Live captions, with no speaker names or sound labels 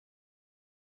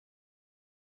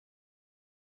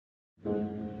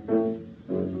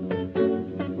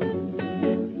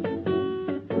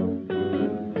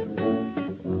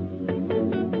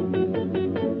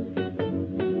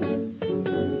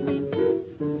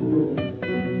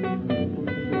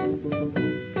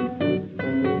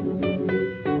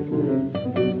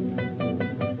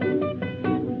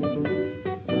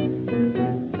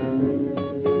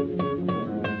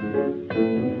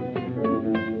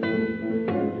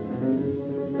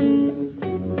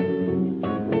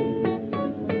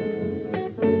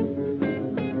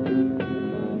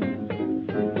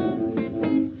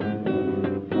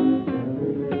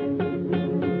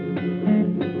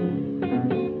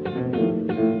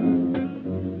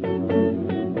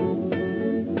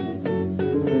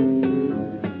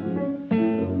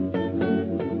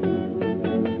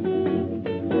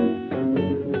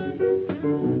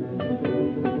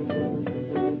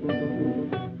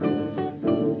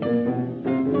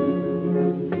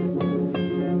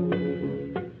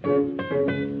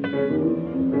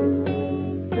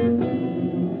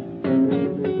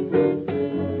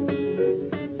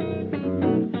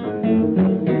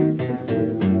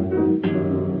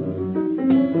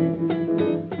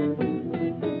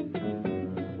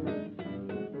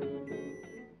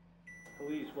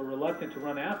To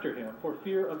run after him for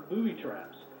fear of booby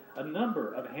traps. A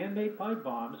number of handmade pipe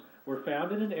bombs were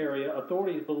found in an area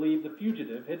authorities believed the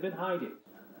fugitive had been hiding.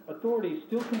 Authorities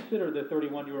still consider the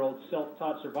 31-year-old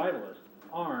self-taught survivalist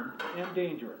armed and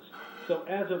dangerous. So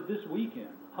as of this weekend,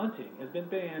 hunting has been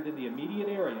banned in the immediate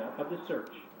area of the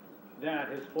search. That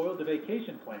has spoiled the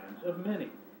vacation plans of many.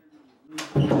 The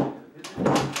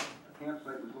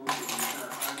campsite was located in our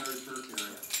primary search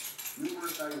area.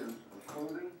 Numerous items of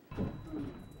clothing, food,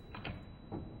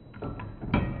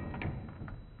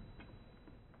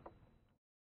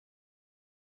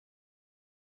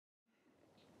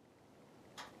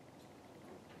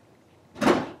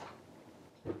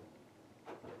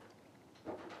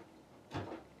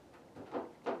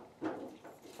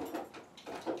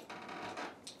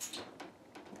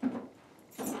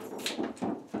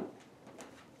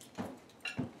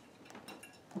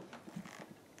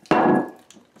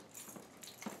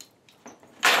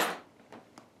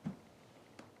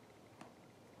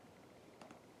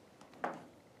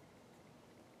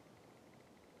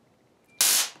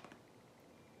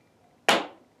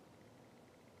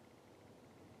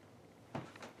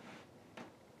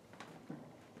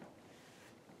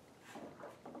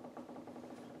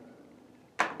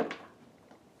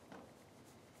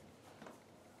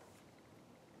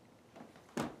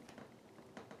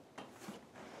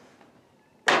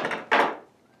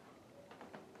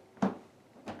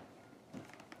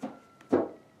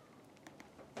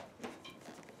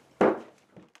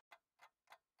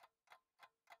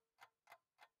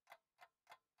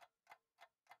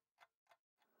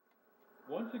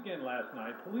 Once again last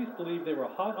night, police believed they were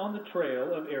hot on the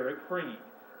trail of Eric Freen.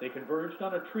 They converged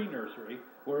on a tree nursery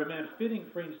where a man fitting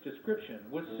Freen's description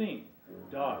was seen.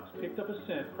 Dogs picked up a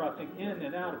scent crossing in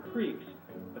and out of creeks,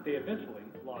 but they eventually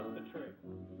lost the trail.